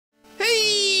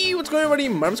going on,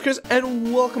 everybody? My name is Chris,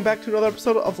 and welcome back to another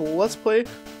episode of Let's Play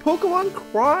Pokemon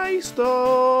Crystal.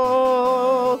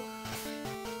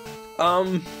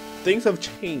 Things have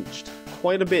changed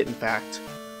quite a bit, in fact.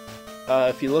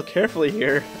 If you look carefully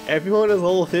here, everyone is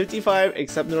level 55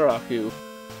 except Naraku.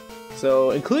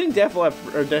 So, including Death Mammal.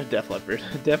 I'm trying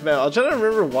to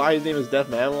remember why his name is Death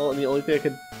Mammal, and the only thing I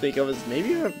could think of is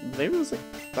maybe it was like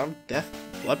some Death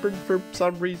Leopard for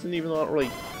some reason, even though I don't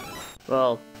really,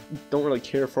 well, don't really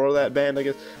care for that band, I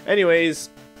guess. Anyways,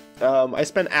 I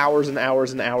spent hours and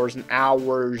hours and hours and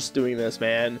hours doing this,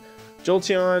 man.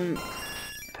 Jolteon,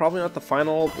 probably not the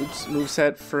final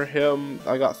moveset for him.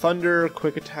 I got Thunder,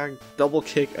 Quick Attack, Double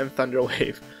Kick, and Thunder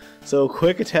Wave. So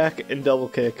Quick Attack and Double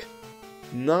Kick,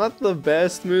 not the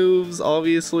best moves,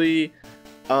 obviously.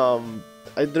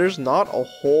 There's not a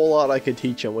whole lot I could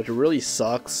teach him, which really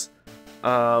sucks.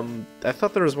 I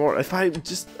thought there was more. If I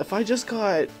just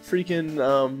got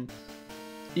freaking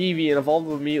Eevee and evolved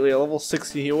immediately at level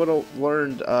 60, he would have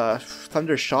learned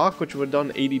Thunder Shock, which would have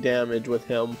done 80 damage with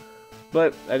him.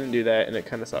 But I didn't do that, and it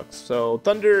kind of sucks. So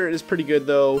Thunder is pretty good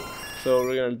though, so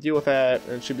we're gonna deal with that,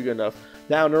 and it should be good enough.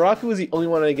 Now Naraku was the only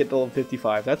one I get to level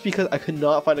 55. That's because I could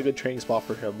not find a good training spot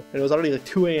for him, and it was already like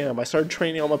 2 AM. I started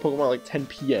training all my Pokemon at like 10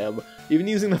 PM, even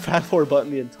using the fast forward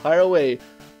button the entire way.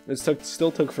 It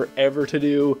still took forever to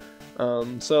do,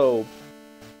 so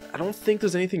I don't think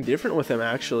there's anything different with him,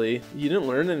 actually. You didn't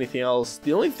learn anything else.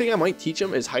 The only thing I might teach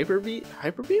him is Hyper Beam?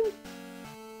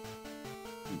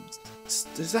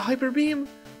 Is that Hyper Beam?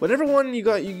 Whatever one you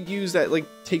use that like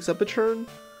takes up a turn,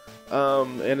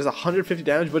 and is 150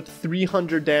 damage, but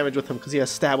 300 damage with him because he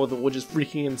has Stab with him, which is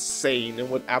freaking insane and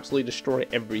would absolutely destroy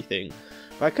everything.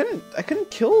 I couldn't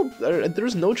kill.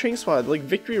 There's no training spot. Like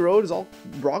Victory Road is all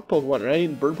rock Pokemon, right?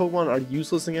 And bird Pokemon are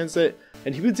useless against it,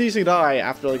 and he would seriously die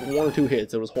after like 1 or 2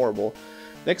 hits. It was horrible.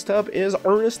 Next up is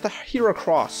Ernest the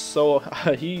Heracross. So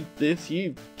he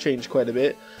changed quite a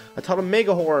bit. I taught him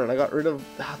Mega Horn. I got rid of.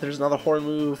 There's another horn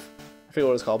move. I forget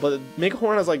what it's called, but Mega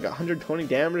Horn has like 120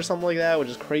 damage or something like that, which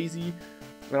is crazy.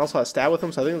 And also has Stab with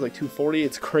him, so I think it's like 240.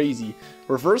 It's crazy.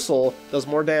 Reversal does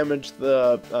more damage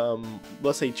the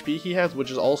less HP he has,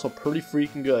 which is also pretty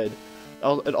freaking good.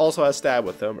 It also has Stab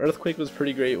with him. Earthquake was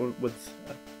pretty great with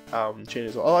chain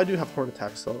as well. Oh, I do have Horn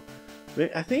Attack, so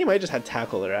I think he might just had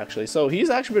Tackle there actually. So he's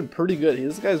actually been pretty good.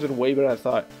 This guy's been way better than I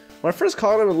thought. When I first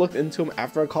caught him and looked into him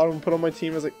after I caught him and put him on my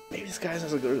team, I was like, maybe this guy's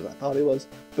not as good as I thought he was.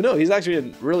 But no, he's actually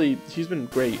been he's been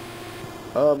great.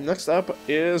 Next up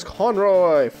is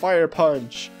Conroy, Fire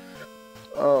Punch,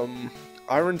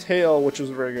 Iron Tail, which was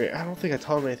very great. I don't think I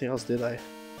taught him anything else, did I?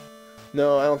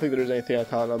 No, I don't think there's anything I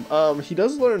taught him. He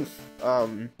does learn,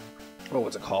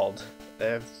 what's it called?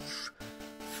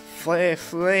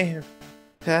 Flame.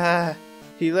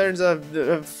 He learns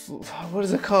what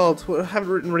is it called? I have it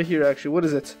written right here, actually. What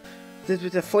is it? The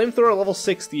Flamethrower level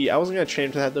 60. I wasn't gonna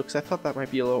change that though, because I thought that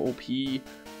might be a little OP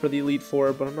for the Elite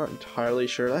Four, but I'm not entirely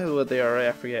sure. That is what they are, right?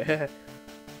 I forget.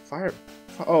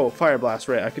 Fire Blast,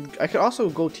 right? I could also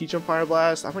go teach him Fire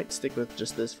Blast. I might stick with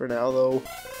just this for now, though.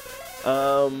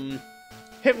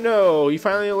 Hypno. You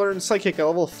finally learned Psychic at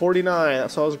level 49.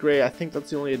 So that was great. I think that's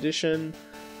the only addition.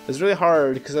 It's really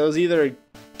hard because I was either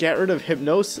get rid of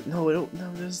Hypnosis. No,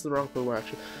 this is the wrong Pokemon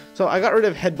actually. So I got rid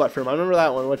of Headbutt for him. I remember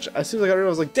that one, which as soon as I got rid of it, I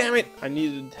was like, damn it! I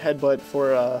needed Headbutt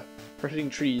for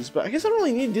hitting trees. But I guess I don't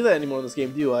really need to do that anymore in this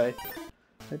game, do I?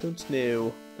 I don't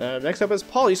know. Next up is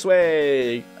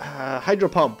Polysway, Hydro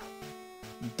Pump.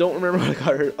 Don't remember what I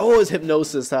got rid of. Oh, it's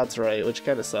Hypnosis, that's right, which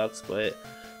kind of sucks, but it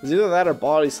was either that or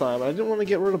Body Slam. I didn't want to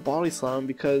get rid of Body Slam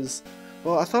because,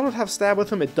 well, I thought it would have Stab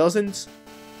with him. It doesn't,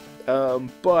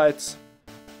 but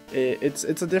it's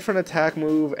a different attack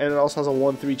move, and it also has a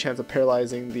 1/3 chance of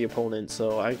paralyzing the opponent,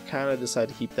 so I kind of decided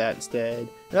to keep that instead. And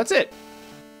that's it.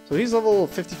 So he's level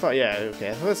 55. Yeah, okay.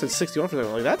 I thought I said 61 for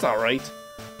something. Like, that's alright.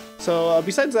 So,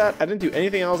 besides that, I didn't do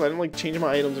anything else. I didn't, like, change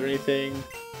my items or anything.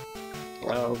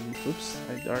 Oops.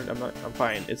 I'm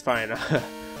fine. It's fine. I've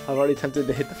already attempted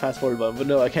to hit the fast forward button, but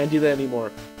no, I can't do that anymore.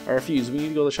 I refuse. We need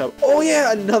to go to the shop. Oh,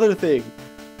 yeah! Another thing!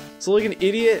 So, like an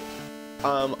idiot,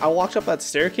 I walked up that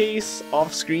staircase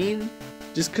off screen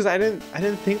just because I didn't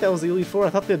think that was the Elite Four. I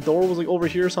thought the door was, like, over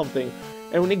here or something.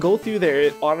 And when you go through there,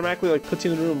 it automatically, like, puts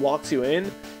you in the room and locks you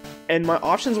in. And my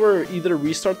options were either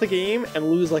restart the game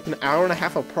and lose like an hour and a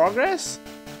half of progress,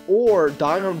 or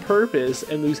die on purpose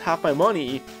and lose half my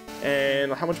money.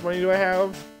 And how much money do I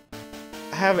have?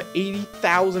 I have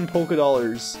 80,000 Poké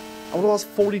Dollars. I would have lost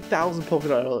 40,000 Poké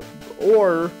Dollars.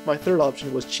 Or my third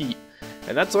option was cheat.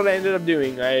 And that's what I ended up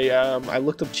doing. I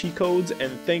looked up cheat codes,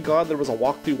 and thank God there was a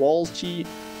walk through walls cheat.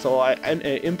 So I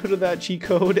inputted that cheat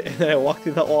code, and then I walked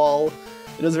through that wall.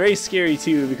 It was very scary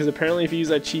too, because apparently if you use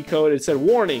that cheat code, it said,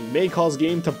 "Warning, may cause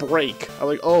game to break." I'm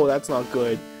like, oh, that's not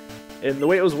good. And the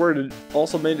way it was worded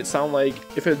also made it sound like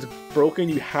if it's broken,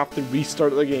 you have to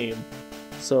restart the game.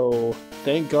 So,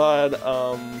 thank God,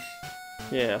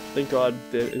 yeah, thank God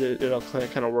that it all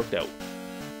kind of worked out.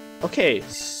 Okay,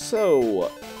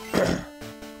 so,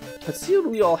 let's see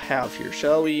what we all have here,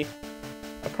 shall we?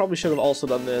 I probably should have also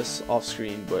done this off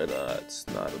screen, but it's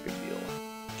not a big deal.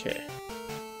 Okay.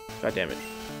 God damn it.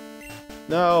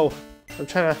 No! I'm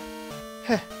trying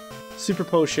to... Super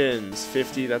potions,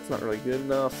 50, that's not really good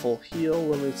enough. Full heal,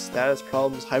 limited status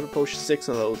problems, hyper potion, 6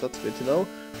 of those, that's good to know.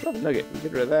 Oh, nugget, we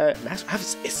get rid of that. Max, I have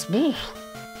 9,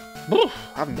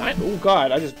 oh god,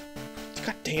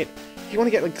 god dang it. You want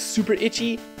to get like super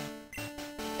itchy?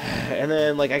 And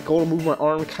then like I go to move my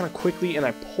arm kind of quickly and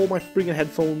I pull my freaking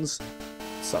headphones.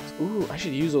 It sucks. Ooh, I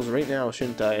should use those right now,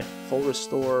 shouldn't I? Full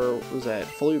restore, what was that?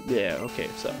 Fully, yeah, okay,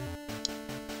 so.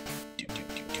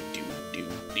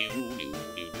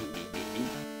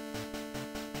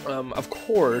 Of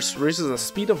course, raises the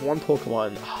speed of one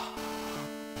Pokemon.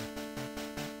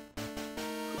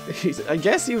 I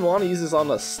guess you want to use this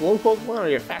on a slow Pokemon or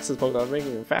your fastest Pokemon,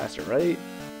 making them faster, right?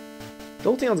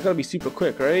 Jolteon's gotta be super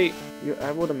quick, right?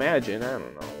 I would imagine, I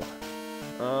don't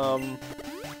know.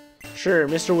 Sure,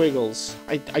 Mr. Wiggles.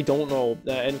 I don't know.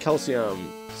 And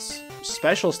Calcium.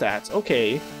 Special stats,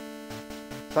 okay.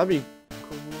 That'd be...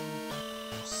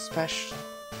 Special...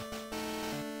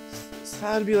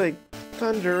 That'd be like...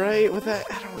 Thunder, right? With that,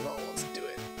 I don't know. Let's do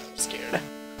it. I'm scared.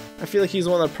 I feel like he's the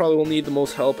one that probably will need the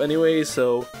most help anyway,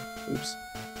 so... Oops.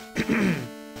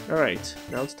 Alright,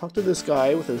 now let's talk to this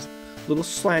guy with his little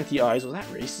slanty eyes. Was that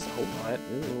racist? I hope not.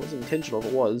 It wasn't intentional if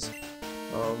it was.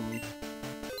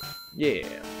 Yeah.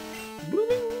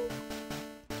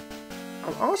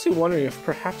 I'm honestly wondering if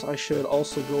perhaps I should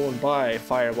also go and buy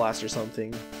Fire Blast or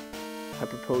something.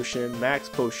 Hyper Potion, Max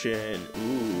Potion,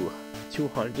 ooh,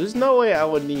 200. There's no way I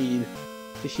would need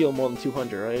to heal more than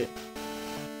 200, right?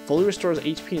 Fully restores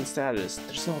HP and status.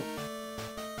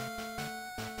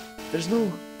 There's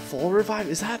no full revive.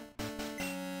 Is that?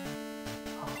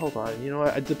 Oh, hold on. You know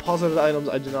what? I deposited items.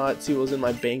 I do not see what was in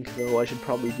my bank though. I should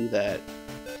probably do that.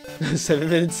 7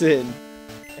 minutes in,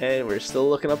 and we're still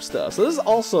looking up stuff. So this is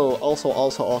also.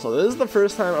 This is the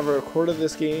first time I've recorded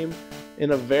this game in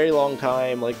a very long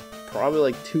time. Like probably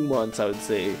like 2 months, I would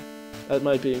say. That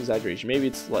might be an exaggeration. Maybe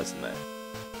it's less than that.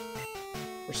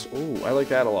 Oh, I like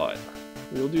that a lot.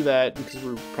 We'll do that because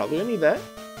we're probably gonna need that.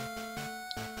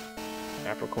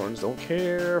 Apricorns don't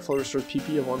care. Full restores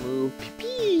PP of one move.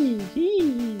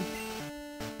 PP.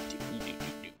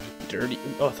 Dirty.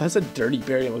 Oh, that's a dirty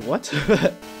berry. I'm like, what?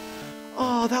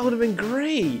 Oh, that would have been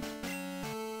great.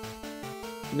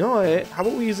 You know what? How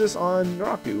about we use this on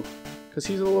Naraku? Because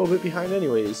he's a little bit behind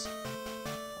anyways.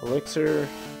 Elixir.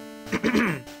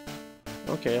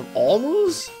 Okay, all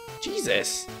moves?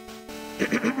 Jesus.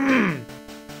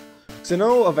 So I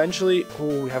know eventually,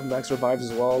 oh, we have max revives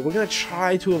as well. We're gonna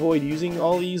try to avoid using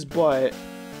all these, but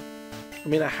I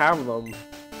mean, I have them,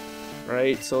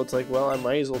 right? So it's like, well, I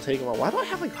might as well take them out. Why do I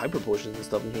have like hyper potions and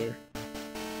stuff in here?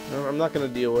 No, I'm not gonna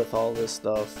deal with all this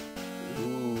stuff.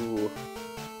 Ooh,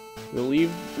 we'll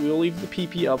leave the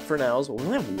PP up for now. So we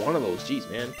only have one of those. Jeez,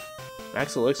 man.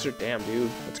 Max elixir, damn, dude,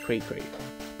 that's great.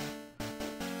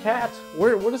 Cat,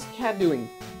 what is the cat doing?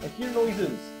 I hear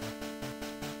noises.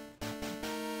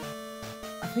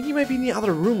 I think he might be in the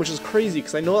other room, which is crazy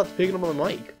because I know that's picking up on the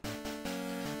mic.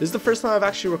 This is the first time I've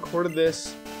actually recorded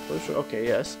this. Okay,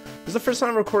 yes. This is the first time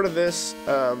I've recorded this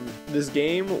this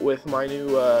game with my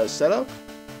new setup,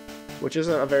 which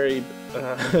isn't a very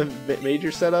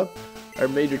major setup or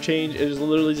major change. It is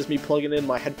literally just me plugging in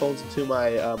my headphones into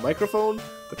my microphone,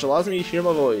 which allows me to hear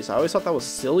my voice. I always thought that was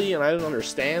silly, and I didn't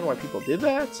understand why people did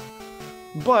that.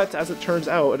 But as it turns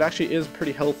out, it actually is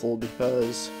pretty helpful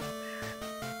because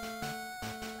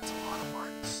that's a lot of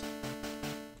ones.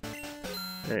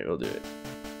 Alright, we'll do it.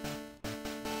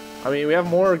 I mean, we have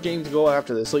more game to go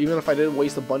after this, so even if I did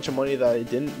waste a bunch of money that I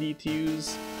didn't need to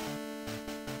use,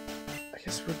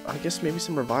 I guess maybe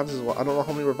some revives as well. I don't know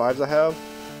how many revives I have.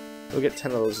 We'll get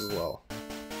 10 of those as well.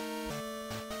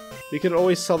 We could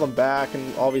always sell them back,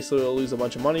 and obviously we'll lose a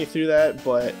bunch of money through that,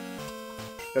 but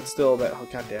that's still that. Oh,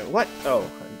 goddamn! What? Oh,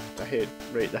 I hit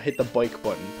the bike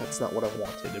button. That's not what I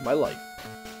wanted in my life.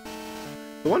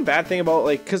 The one bad thing about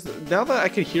because now that I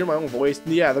can hear my own voice,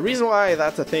 yeah, the reason why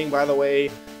that's a thing, by the way,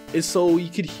 is so you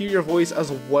could hear your voice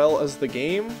as well as the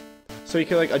game. So you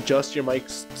can adjust your mic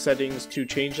settings to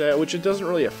change that, which it doesn't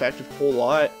really affect a whole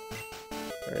lot.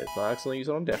 Alright, it's not accidentally used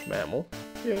on Death Mammal.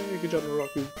 Yeah, good job,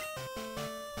 Naraku.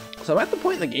 So I'm at the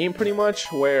point in the game pretty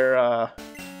much where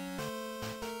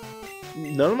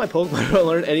none of my Pokemon don't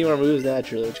learn any more moves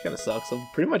naturally, which kind of sucks. So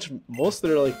pretty much most of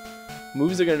their like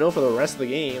moves they're gonna know for the rest of the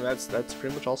game. That's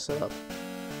pretty much all set up.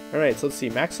 All right, so let's see.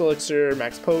 Max Elixir,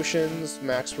 Max Potions,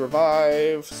 Max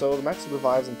Revive. So the Max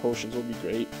Revives and Potions will be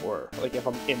great for like if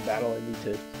I'm in battle and need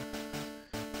to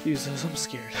use those. I'm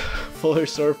scared. Full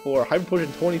Restore 4, Hyper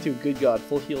Potion 22. Good God,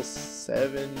 Full Heal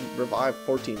 7, Revive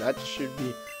 14. That should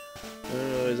be.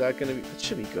 Is that gonna be? That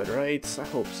should be good, right? I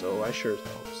hope so. I sure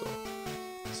hope so.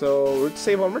 So we're gonna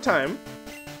save one more time.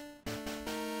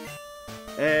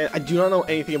 And I do not know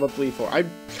anything about the Elite Four. I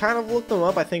kind of looked them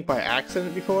up, I think, by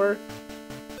accident before.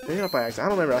 Maybe not by accident. I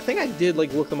don't remember. I think I did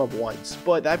like look them up once.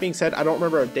 But that being said, I don't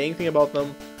remember a dang thing about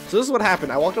them. So this is what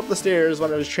happened. I walked up the stairs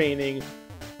when I was training.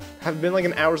 Have been like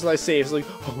an hour since I saved. It's like,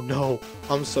 oh no,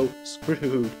 I'm so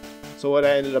screwed. So what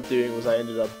I ended up doing was I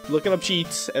ended up looking up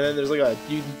cheats, and then there's like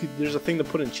there's a thing to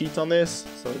put in cheats on this,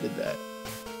 so I did that.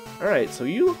 All right, so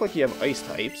you look like you have ice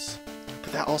types,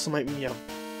 but that also might mean you have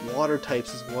water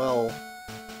types as well.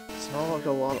 It's not like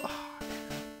a lot of.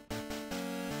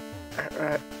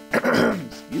 Alright.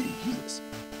 Excuse me, Jesus.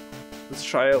 Let's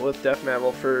try it with Death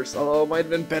Mammal first. Although it might have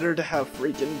been better to have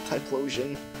freaking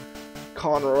Typhlosion.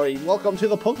 Conroy, welcome to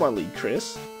the Pokemon League,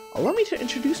 Chris. Allow me to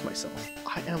introduce myself.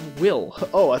 I am Will.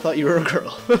 Oh, I thought you were a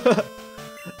girl.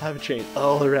 I've trained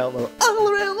all around the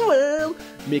world,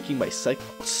 making my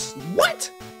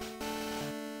What?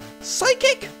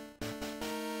 Psychic?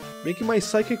 Making my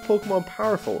psychic Pokemon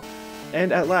powerful.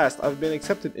 And at last, I've been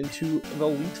accepted into the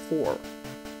Elite Four.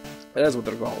 That's what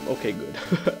they're called. Okay, good.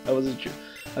 I wasn't sure.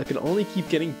 I can only keep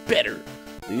getting better.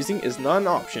 Losing is not an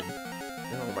option.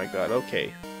 Oh my god,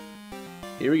 okay.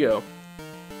 Here we go.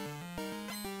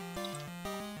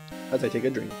 As I take a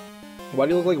drink. Why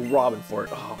do you look like Robin for it?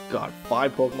 Oh god,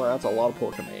 5 Pokemon, that's a lot of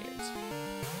Pokemons.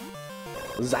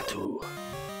 Zatu.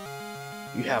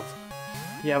 You have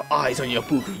eyes on your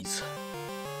boobies.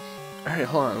 Alright,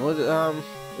 hold on. What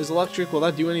is electric, will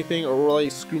that do anything, or will I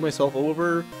screw myself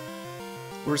over?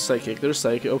 We're psychic, there's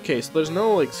psychic. Okay, so there's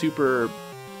no like super.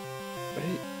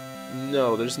 Right?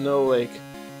 No, there's no like.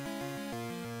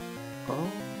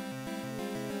 Oh,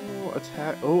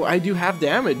 attack. Oh, I do have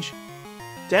damage.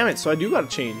 Damn it, so I do gotta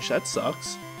change. That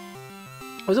sucks.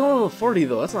 I was on level 40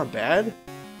 though, that's not bad.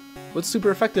 What's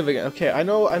super effective again? Okay, I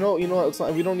know, you know what, it's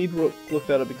not, we don't need to look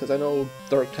that up because I know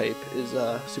Dark type is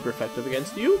super effective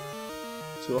against you.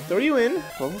 So I'll throw you in.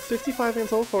 Level 55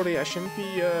 against level 40, I shouldn't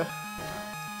be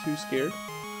too scared.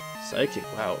 Psychic,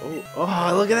 wow.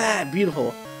 Oh, look at that,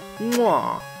 beautiful.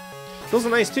 Mwah. Those are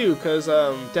nice too, because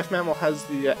Death Mammal has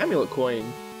the amulet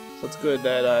coin. So it's good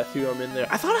that I threw them in there.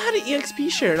 I thought I had an EXP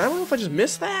share, and I don't know if I just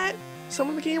missed that some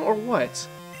of the game or what.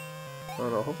 I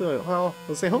don't know. Hopefully, well,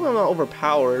 let's say hopefully I'm not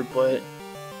overpowered, but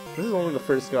this is only the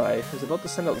first guy. He's about to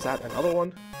send out another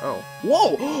one. Oh,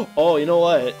 whoa! Oh, you know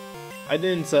what? I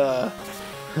didn't.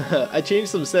 I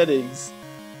changed some settings.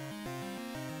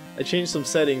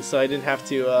 So I didn't have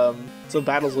to. So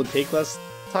battles would take less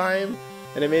time,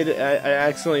 and I made it. I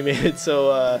accidentally made it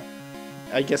so.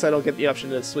 I guess I don't get the option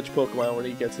to switch Pokemon when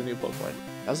he gets a new Pokemon.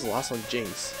 That was the last one,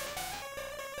 Jinx.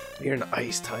 You're an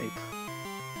Ice type.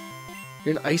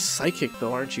 You're an Ice Psychic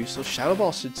though, aren't you? So Shadow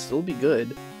Ball should still be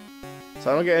good.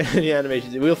 So I don't get any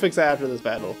animations. We'll fix that after this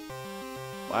battle.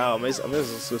 Wow, I'm just gonna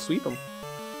sweep him.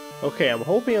 Okay, I'm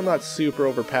hoping I'm not super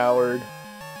overpowered.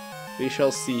 We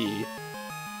shall see.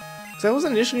 Because I was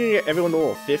initially gonna get everyone to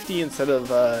level 50 instead of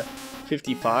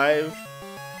 55.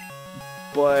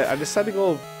 But I decided to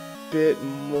go bit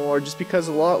more just because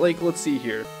a lot, like, let's see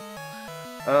here.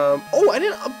 Oh, I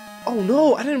didn't oh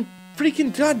no, I didn't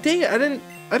freaking, god dang it, I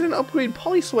didn't upgrade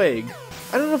Polyswag.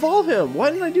 I didn't evolve him. Why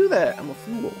didn't I do that? I'm a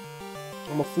fool.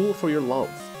 I'm a fool for your love.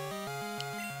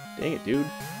 Dang it, dude.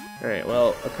 Alright,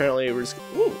 well, apparently we're just.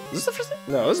 Ooh, is this the first time?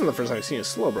 No, this isn't the first time I've seen a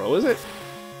Slowbro, is it?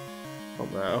 Oh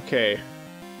no, okay.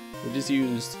 We just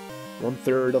used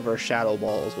 1/3 of our Shadow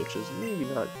Balls, which is maybe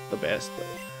not the best, but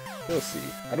we'll see.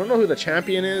 I don't know who the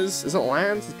champion is. Is it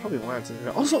Lance? It's probably Lance, isn't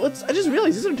it? Also, I just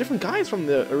realized these are different guys from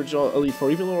the original Elite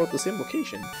Four, even though we're at the same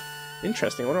location.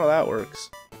 Interesting. I wonder how that works.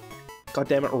 God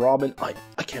damn it, Robin. I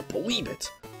can't believe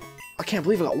it. I can't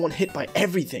believe I got one hit by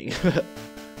everything.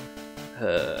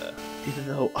 Even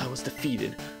though I was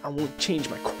defeated, I won't change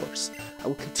my course. I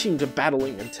will continue to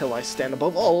battling until I stand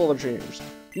above all other trainers.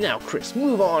 Now, Chris,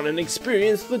 move on and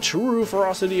experience the true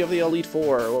ferocity of the Elite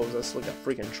Four. What was this, like a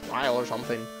freaking trial or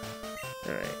something?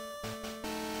 Alright.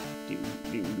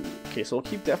 Okay, so we'll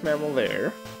keep Death Mammal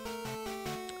there.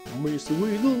 Mr.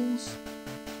 Wiggles.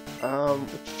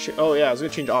 Oh yeah, I was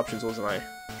gonna change options, wasn't I?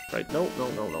 Right, no.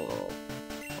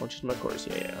 I'll change my course,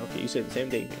 yeah. Okay, you said the same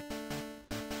thing.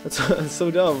 That's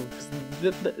so dumb.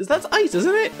 That's ice,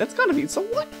 isn't it? That's gotta be, so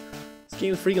what?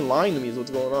 game's freaking lying to me is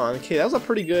what's going on. Okay, that was a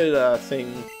pretty good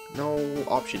thing. No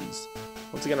options.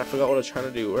 Once again, I forgot what I was trying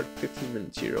to do. We're at 15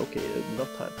 minutes here. Okay,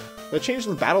 enough time. They changed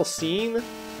the battle scene, and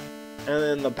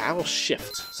then the battle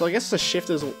shift. So I guess the shift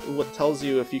is what tells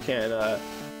you if you can, or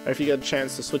if you get a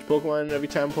chance to switch Pokemon every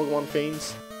time Pokemon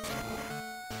faints.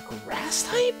 Grass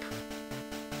type?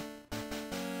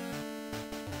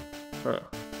 Huh.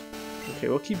 Okay,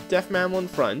 we'll keep Deaf Mammal in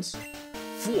front.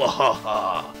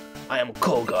 Fwahaha! I am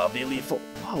Koga, the elite foe.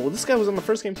 Wow, well, this guy was on the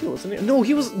first game too, wasn't he? No,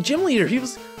 he was gym leader. He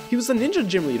was the ninja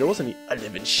gym leader, wasn't he? I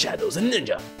live in shadows, a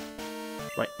ninja.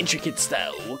 My intricate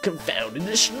style will confound and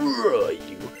destroy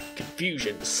you.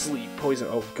 Confusion, sleep, poison.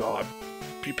 Oh God!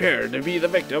 Prepare to be the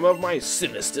victim of my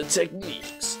sinister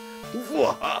techniques.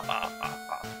 Pokemon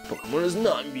is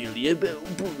not merely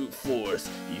about brute force.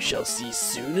 You shall see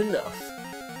soon enough.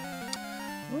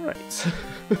 Alright.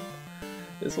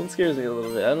 This one scares me a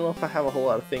little bit. I don't know if I have a whole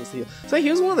lot of things to heal. So he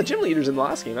was one of the gym leaders in the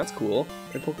last game. That's cool.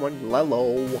 And Pokemon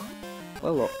Lelo.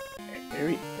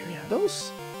 Ariados?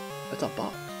 That's a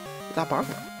bug. It's a bug.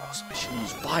 Oh, so I should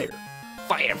use fire.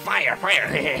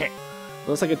 Fire!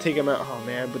 Unless I could take him out. Oh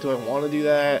man, but do I want to do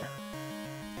that?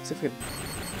 Let's see if I could.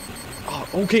 Oh,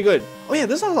 okay, good. Oh yeah,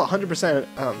 this has a 100%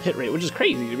 hit rate, which is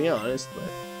crazy to be honest, but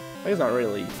I guess not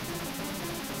really.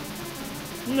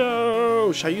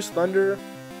 No! Should I use Thunder?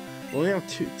 We only have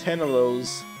 10 of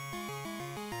those.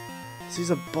 So he's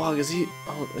a bug. Is he?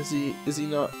 Oh, is he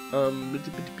not?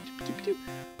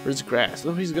 Where's grass?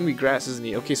 Oh, he's gonna be grass, isn't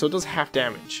he? Okay, so it does half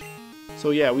damage. So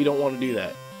yeah, we don't want to do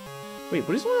that. Wait,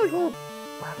 but he's only like, oh,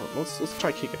 I don't know. Let's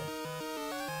try kicking.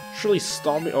 Surely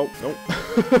stomping. Oh nope.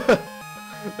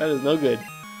 That is no good.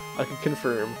 I can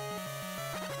confirm.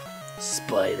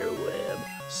 Spiderweb.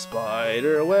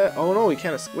 Oh no, we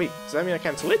can't. Wait, does that mean I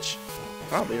can't switch?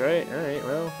 Probably, right? Alright,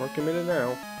 well, we're committed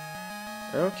now.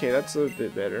 Okay, that's a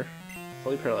bit better.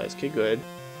 Fully paralyzed. Okay, good.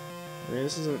 I mean,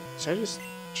 this isn't. Should I just.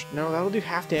 No, that'll do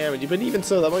half damage. But even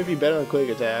so, that might be better than a quick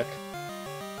attack.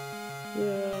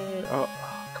 Yeah. Oh,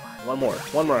 come on.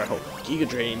 One more, I hope. Giga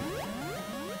Drain.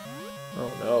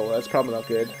 Oh no, that's probably not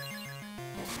good.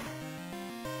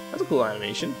 That's a cool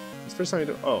animation. It's the first time you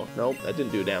do. Oh, nope, that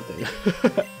didn't do a damn thing.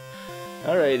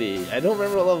 Alrighty, I don't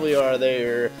remember what level you are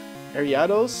there.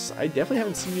 Ariados? I definitely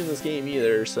haven't seen you in this game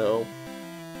either, so.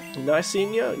 Nice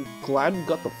seeing you. Glad we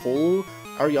got the full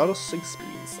Ariados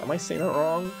experience. Am I saying that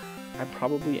wrong? I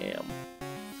probably am.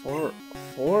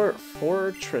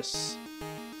 Fortress.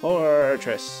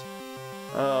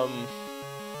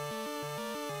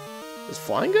 Is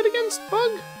flying good against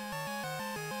bug?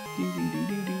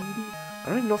 I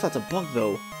don't even know if that's a bug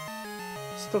though.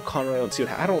 Still Conrad, I don't see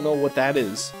what. I don't know what that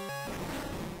is.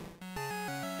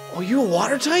 Oh, you a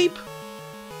water type?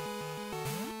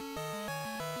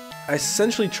 I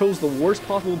essentially chose the worst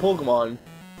possible Pokemon.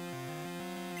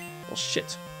 Well,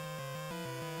 shit.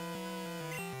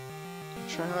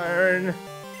 Turn.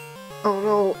 Oh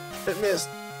no, it missed.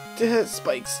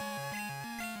 Spikes.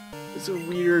 It's a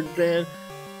weird man.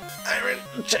 Iron,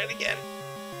 try it again.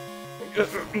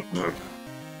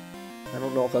 I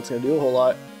don't know if that's gonna do a whole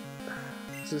lot. I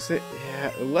was gonna say,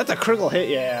 yeah, that's a critical hit,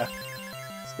 yeah. I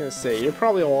was gonna say, you're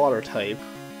probably a water type.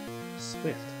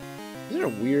 Swift. These are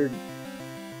weird.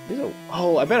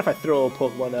 Oh, I bet if I throw a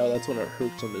Pokemon out, that's when it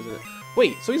hurts him, isn't it?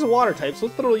 Wait, so he's a water type, so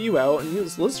let's throw you out,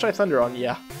 and let's try Thunder on you.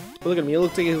 Yeah. Look at me, it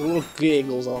looks like his little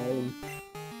giggles on.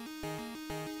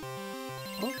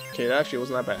 Okay, that actually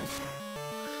wasn't that bad.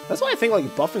 That's why I think, like,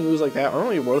 buffing moves like that aren't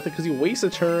really worth it, because you waste a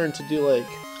turn to do, like,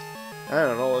 I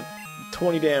don't know, like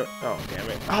 20 damage. Oh, damn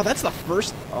it. Oh, that's the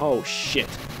first. Oh, shit.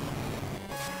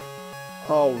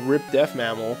 Oh, rip Deaf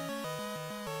Mammal.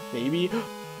 Maybe.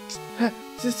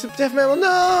 Deaf Mammal,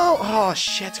 no! Oh,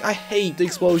 shit. I hate the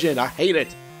explosion. I hate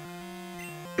it.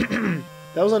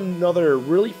 That was another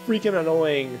really freaking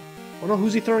annoying. Oh no,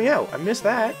 who's he throwing out? I missed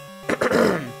that.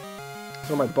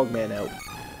 Throw my Bugman out.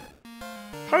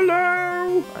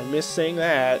 Hello! I missed saying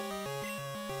that.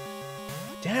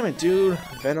 Damn it, dude.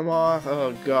 Venomoth.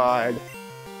 Oh, God.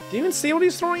 Did you even see what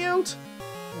he's throwing out?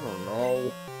 Oh,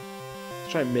 no.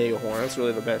 Let's try Mega Horn. That's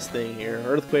really the best thing here.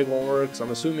 Earthquake won't work, because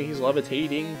I'm assuming he's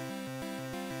levitating.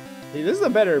 See, this is a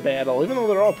better battle. Even though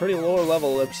they're all pretty lower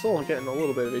level, I'm still getting a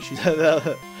little bit of issues.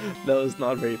 That was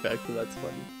not very effective. That's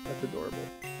funny. That's adorable.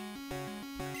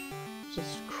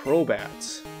 Just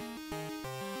Crobats.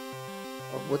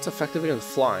 Oh, what's effective against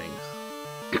flying?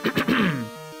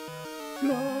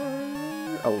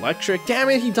 Electric. Damn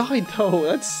it, he died though.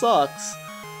 That sucks.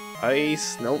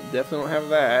 Ice. Nope, definitely don't have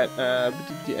that.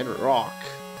 And rock.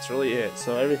 That's really it.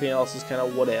 So everything else is kind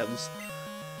of whatevs.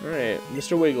 Alright,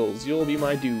 Mr. Wiggles, you'll be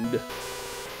my dude.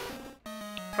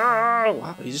 Ah!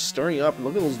 Wow, he's just stirring up.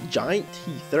 Look at those giant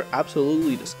teeth. They're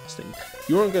absolutely disgusting.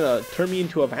 You aren't gonna turn me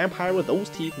into a vampire with those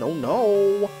teeth. No,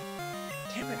 no.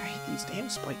 Damn it, I hate these damn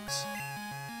spikes.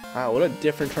 Wow, what a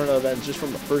different turn of events just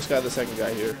from the first guy to the second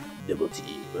guy here. Double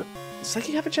team. Does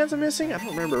Psychic have a chance of missing? I don't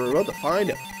remember. We're about to find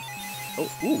him.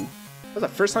 Oh, ooh. That's the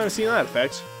first time I've seen that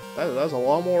effect. That was a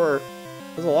lot more.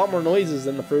 There's a lot more noises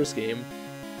than the first game.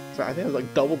 So I think it was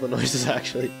like double the noises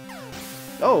actually.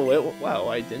 Oh, wow,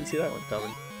 I didn't see that one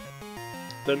coming.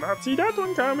 Did not see that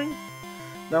one coming.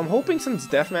 Now I'm hoping since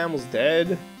Deathman was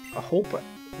dead, I hope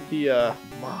the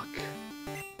Muck.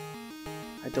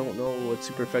 I don't know what's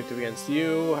super effective against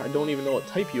you. I don't even know what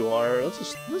type you are.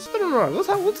 Let's spin around. Let's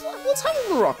have a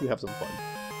rock. We have some fun.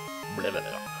 Blah, blah,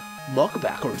 blah. Muck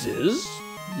backwards is.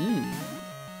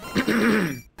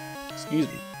 Excuse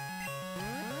me.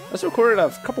 I just recorded a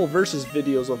couple versus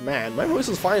videos of man. My voice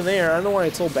was fine there. I don't know why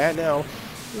it's so bad now.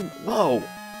 Whoa,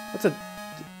 that's a.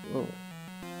 Oh,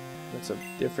 that's a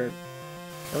different.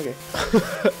 Okay,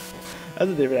 that's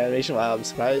a different animation. Wow, I'm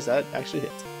surprised that actually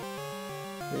hit.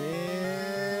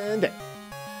 And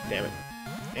damn it.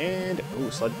 And oh,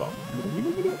 sludge bomb.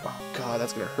 Oh god,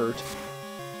 that's gonna hurt.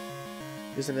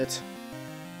 Isn't it?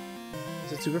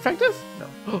 Is it super effective? No.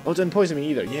 Oh, it didn't poison me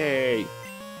either. Yay.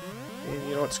 And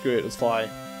you know what? Screw it. Let's fly.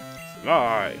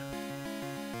 Fly.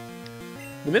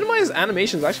 The minimized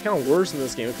animation is actually kind of worse in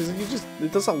this game because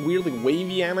it does some weirdly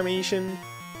wavy animation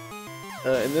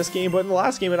in this game, but in the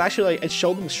last game it actually it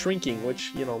showed them shrinking,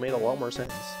 which made a lot more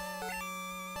sense.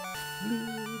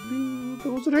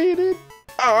 Concentrated.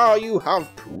 Ah, you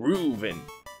have proven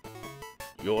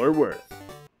your worth.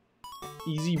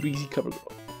 Easy breezy cover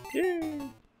girl. Yay!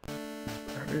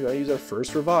 We're gonna use our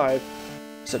first revive.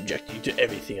 Subject you to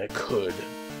everything I could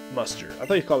muster. I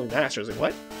thought you called me master. I was like,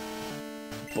 what?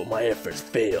 But my efforts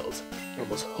failed. I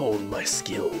must hone my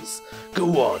skills.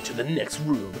 Go on to the next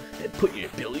room and put your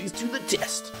abilities to the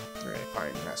test. Alright,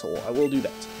 fine, asshole. I will do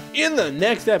that. In the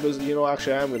next episode,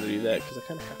 actually I'm gonna do that because I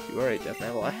kind of have to. Alright,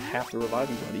 Deathman, I have to revive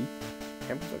you, buddy.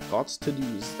 I've got to do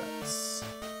that.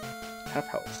 Half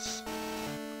health.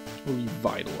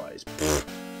 Revitalize. Pfft.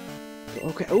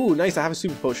 Okay. Oh, nice. I have a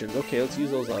super potions. Okay, let's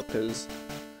use those up because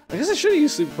I guess I should have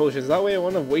used super potions. That way I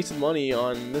wouldn't have wasted money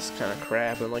on this kind of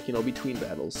crap and between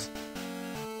battles.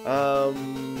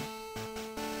 180.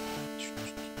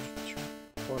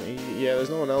 Yeah, there's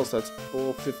no one else that's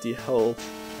full 50 health.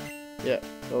 Yeah.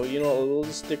 So we'll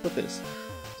just stick with this.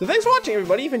 So thanks for watching,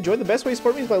 everybody. If you enjoyed, the best way to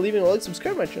support me is by leaving a like,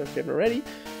 subscribe to my channel if you haven't already.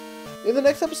 In the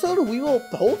next episode, we will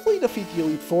hopefully defeat the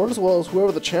Elite Four as well as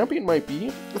whoever the champion might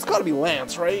be. It's got to be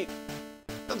Lance, right?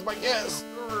 That's my guess.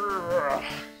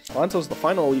 Lanto's the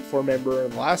final Elite Four member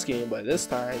in the last game, but this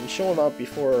time he's showing up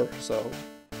before, so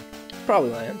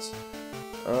probably Lance.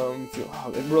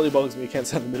 It really bugs me. You can't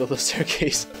stand in the middle of the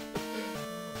staircase.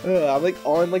 I'm like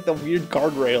on the weird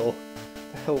guardrail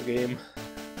the whole game.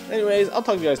 Anyways, I'll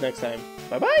talk to you guys next time.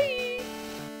 Bye bye.